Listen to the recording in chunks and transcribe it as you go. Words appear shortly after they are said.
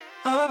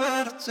I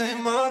better take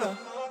murder.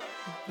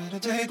 I better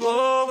take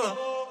over.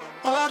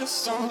 I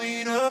just don't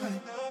need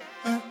nothing.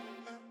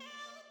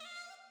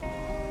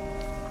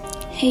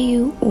 Hey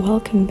you,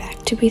 welcome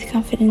back to Breathe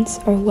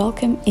Confidence, or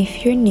welcome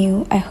if you're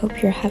new. I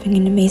hope you're having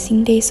an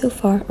amazing day so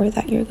far, or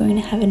that you're going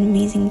to have an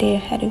amazing day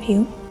ahead of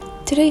you.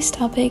 Today's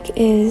topic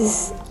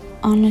is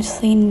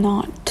honestly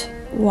not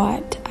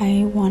what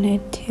I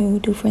wanted to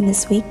do for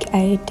this week.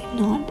 I did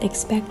not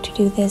expect to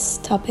do this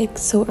topic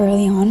so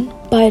early on,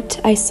 but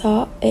I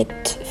saw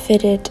it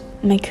fitted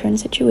my current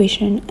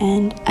situation,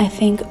 and I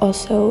think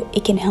also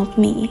it can help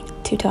me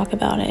to talk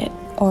about it,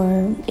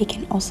 or it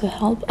can also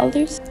help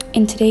others.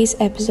 In today's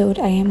episode,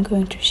 I am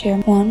going to share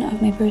one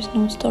of my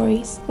personal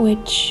stories,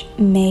 which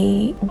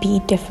may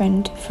be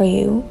different for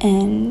you,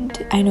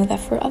 and I know that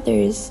for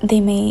others,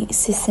 they may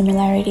see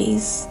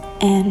similarities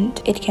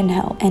and it can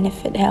help. And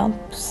if it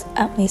helps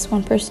at least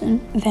one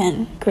person,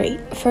 then great.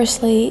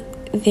 Firstly,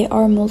 there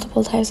are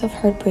multiple types of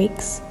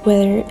heartbreaks,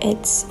 whether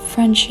it's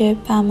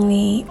friendship,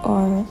 family,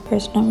 or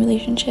personal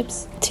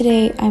relationships.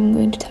 Today, I'm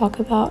going to talk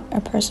about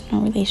a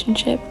personal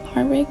relationship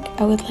heartbreak.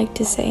 I would like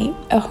to say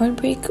a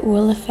heartbreak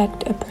will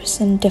affect a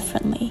person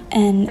differently,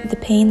 and the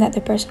pain that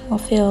the person will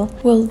feel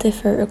will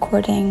differ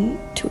according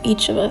to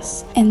each of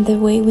us, and the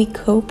way we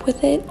cope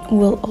with it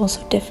will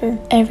also differ.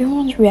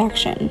 Everyone's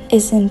reaction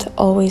isn't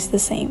always the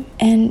same,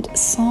 and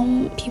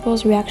some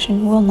people's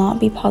reaction will not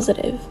be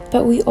positive,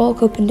 but we all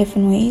cope in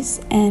different ways.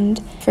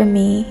 And for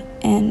me,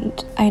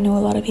 and I know a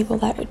lot of people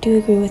that do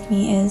agree with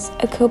me, is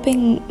a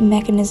coping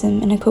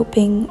mechanism and a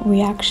coping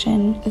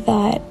reaction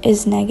that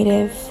is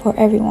negative for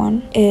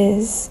everyone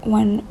is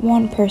when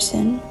one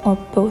person or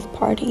both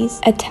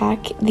parties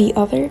attack the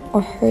other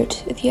or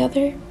hurt the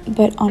other,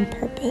 but on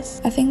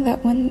purpose. I think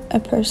that when a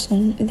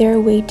person, their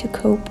way to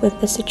cope with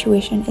the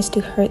situation is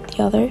to hurt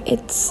the other,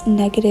 it's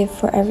negative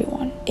for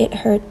everyone. It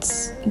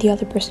hurts the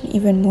other person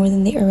even more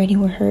than they already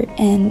were hurt,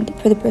 and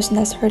for the person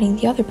that's hurting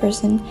the other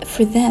person,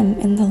 for them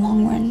in the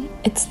long run,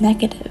 it's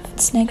negative.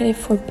 It's negative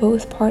for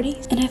both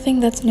parties, and I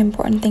think that's an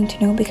important thing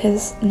to know,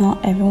 because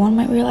not everyone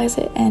might realize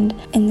it, and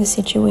in the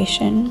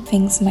situation,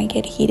 things might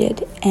get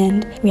heated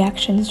and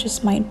reactions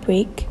just might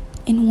break.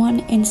 In one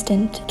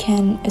instant,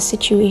 can a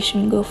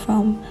situation go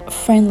from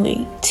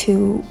friendly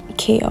to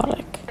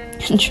chaotic?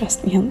 And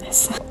trust me on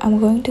this. I'm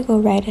going to go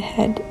right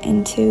ahead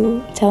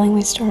into telling my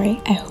story.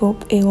 I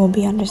hope it will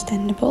be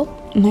understandable.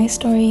 My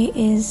story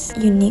is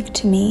unique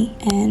to me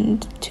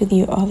and to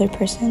the other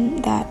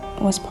person that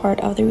was part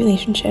of the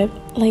relationship.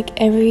 Like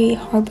every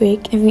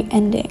heartbreak, every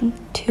ending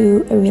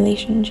to a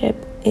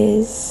relationship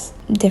is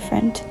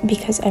different,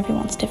 because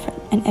everyone's different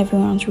and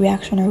everyone's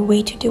reaction or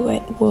way to do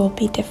it will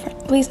be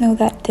different. Please know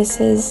that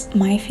this is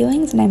my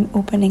feelings and I'm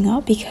opening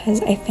up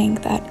because I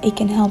think that it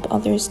can help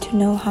others to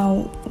know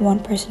how one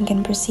person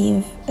can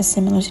perceive a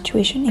similar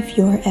situation if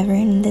you're ever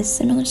in this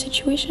similar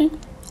situation.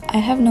 I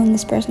have known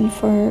this person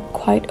for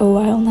quite a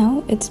while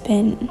now. It's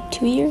been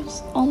 2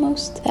 years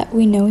almost that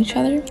we know each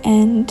other,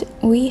 and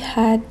we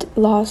had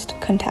lost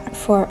contact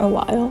for a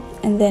while,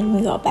 and then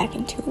we got back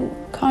into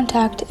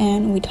contact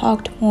and we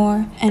talked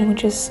more, and we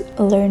just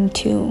learned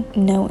to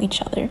know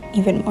each other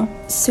even more.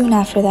 Soon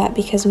after that,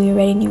 because we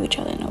already knew each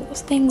other and all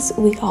those things,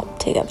 we got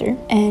together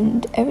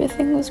and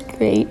everything was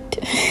great.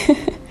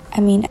 I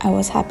mean, I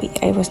was happy.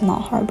 I was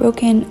not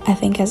heartbroken. I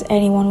think as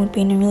anyone would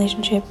be in a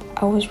relationship,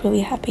 I was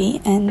really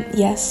happy. And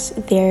yes,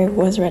 there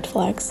was red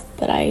flags,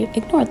 but I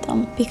ignored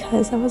them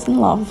because I was in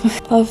love.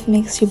 Love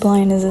makes you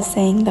blind is a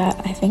saying that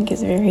I think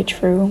is very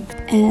true.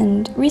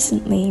 And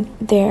recently,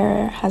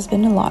 there has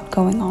been a lot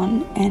going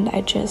on, and I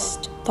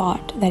just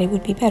thought that it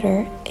would be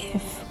better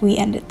if we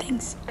ended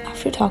things.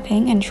 After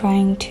talking and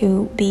trying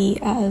to be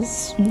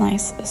as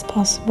nice as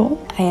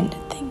possible, I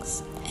ended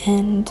things.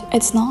 And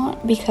it's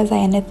not because I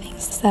ended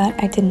things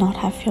that I did not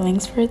have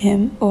feelings for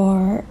him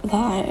or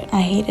that I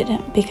hated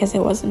him, because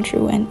it wasn't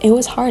true. And it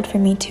was hard for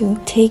me to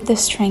take the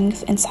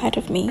strength inside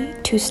of me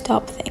to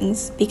stop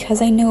things, because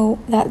I know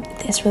that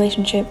this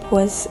relationship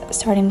was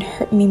starting to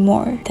hurt me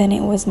more than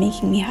it was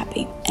making me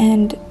happy.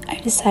 And I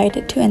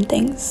decided to end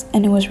things,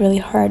 and it was really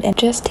hard, and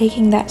just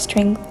taking that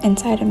strength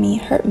inside of me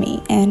hurt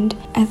me. And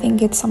I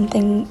think it's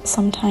something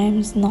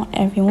sometimes not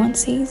everyone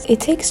sees.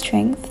 It takes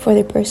strength for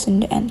the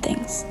person to end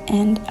things,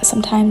 and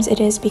sometimes it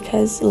is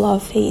because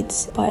love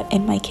fades, but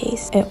in my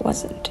case it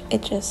wasn't.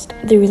 It just,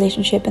 the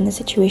relationship and the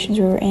situations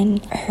we were in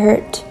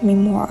hurt me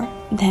more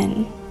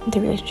than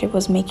the relationship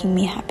was making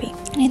me happy.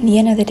 And in the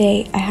end of the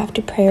day, I have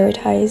to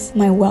prioritize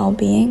my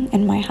well-being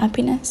and my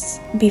happiness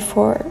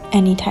before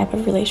any type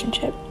of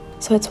relationship.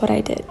 So it's what I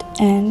did.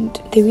 And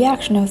the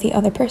reaction of the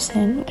other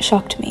person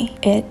shocked me.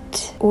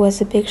 It was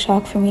a big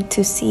shock for me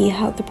to see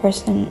how the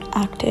person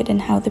acted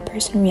and how the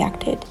person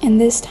reacted. In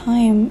this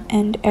time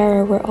and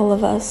era where all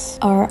of us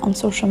are on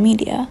social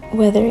media,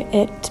 whether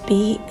it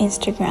be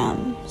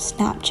Instagram,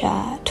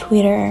 Snapchat,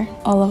 Twitter,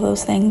 all of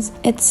those things,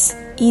 it's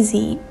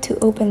easy to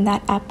open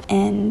that app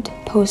and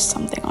post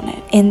something on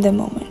it in the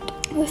moment.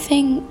 The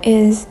thing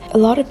is, a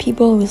lot of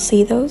people will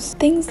see those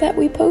things that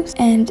we post,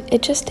 and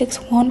it just takes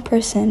one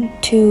person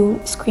to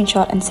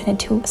screenshot and send it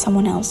to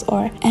someone else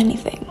or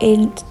anything.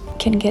 It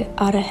can get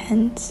out of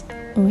hands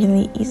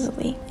really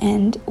easily,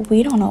 and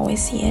we don't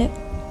always see it.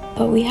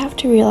 But we have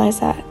to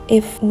realize that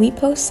if we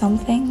post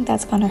something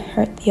that's gonna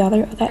hurt the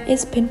other, or that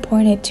is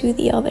pinpointed to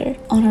the other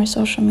on our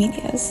social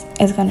medias,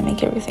 it's gonna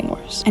make everything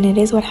worse. And it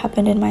is what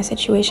happened in my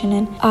situation,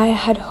 and I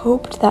had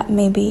hoped that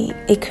maybe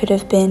it could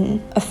have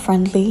been a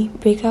friendly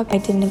breakup. I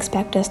didn't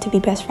expect us to be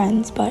best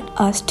friends, but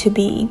us to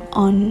be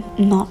on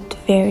not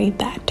very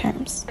bad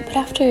terms. But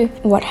after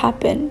what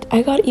happened,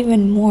 I got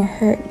even more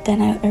hurt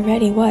than I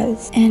already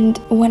was. And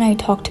when I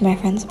talked to my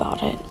friends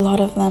about it, a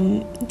lot of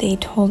them, they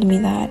told me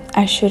that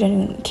I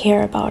shouldn't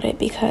care about it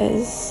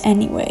because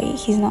anyway,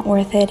 he's not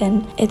worth it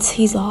and it's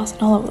his loss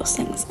and all of those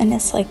things. And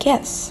it's like,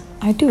 yes,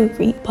 I do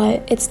agree,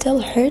 but it still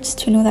hurts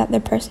to know that the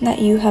person that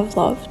you have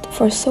loved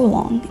for so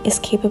long is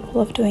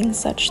capable of doing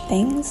such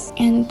things.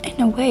 And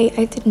in a way,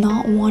 I did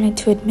not want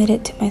to admit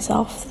it to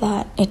myself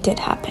that it did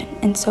happen.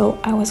 And so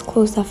I was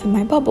closed off in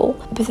my bubble.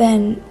 But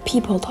then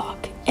people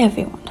talk,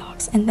 everyone talks.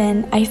 And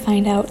then I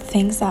find out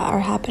things that are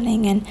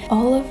happening, and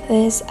all of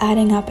this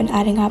adding up,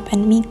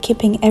 and me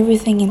keeping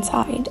everything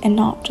inside and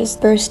not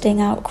just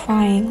bursting out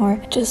crying or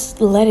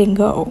just letting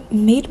go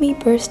made me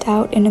burst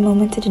out in a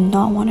moment I did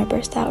not want to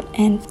burst out.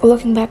 And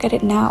looking back at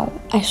it now,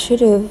 I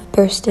should have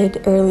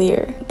bursted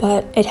earlier,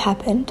 but it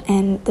happened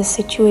and the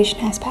situation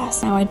has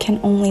passed. Now I can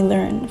only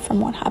learn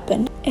from what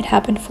happened. It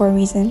happened for a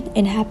reason.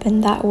 It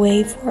happened that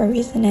way for a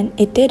reason, and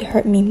it did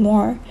hurt me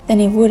more than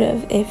it would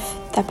have if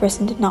that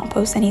person did not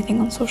post anything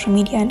on social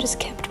media and just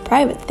kept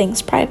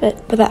things private.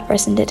 But that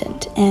person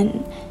didn't,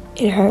 and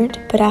it hurt,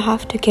 but I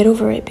have to get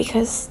over it,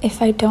 because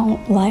if I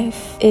don't,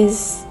 life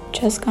is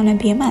just gonna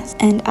be a mess,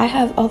 and I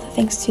have other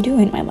things to do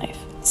in my life.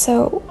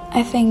 So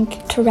I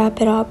think to wrap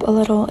it up a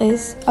little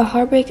is, a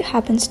heartbreak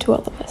happens to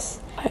all of us.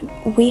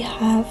 We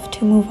have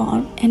to move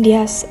on, and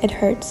yes, it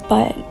hurts,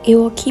 but it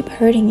will keep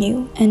hurting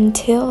you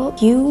until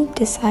you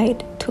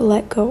decide to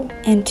let go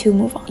and to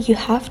move on. You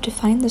have to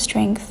find the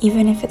strength,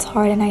 even if it's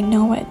hard, and I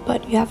know it,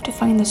 but you have to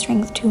find the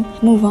strength to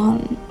move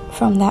on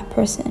from that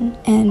person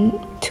and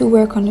to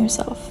work on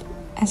yourself.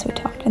 As we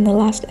talked in the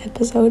last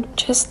episode,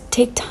 just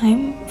take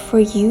time for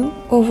you.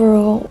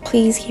 Overall,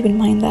 please keep in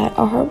mind that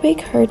a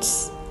heartbreak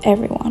hurts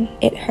everyone.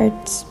 It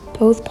hurts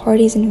both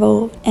parties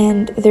involved,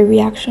 and the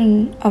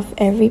reaction of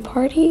every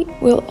party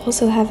will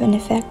also have an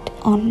effect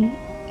on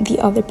the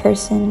other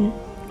person.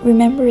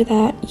 Remember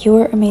that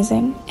you're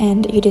amazing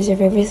and you deserve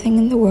everything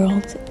in the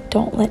world.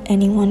 Don't let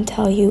anyone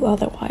tell you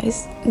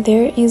otherwise.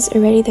 There is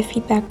already the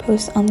feedback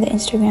post on the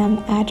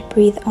Instagram at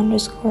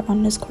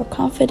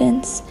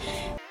breathe__confidence.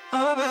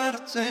 I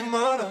better take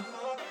murder,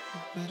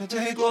 better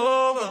take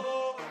over.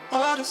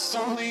 I just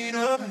don't need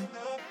a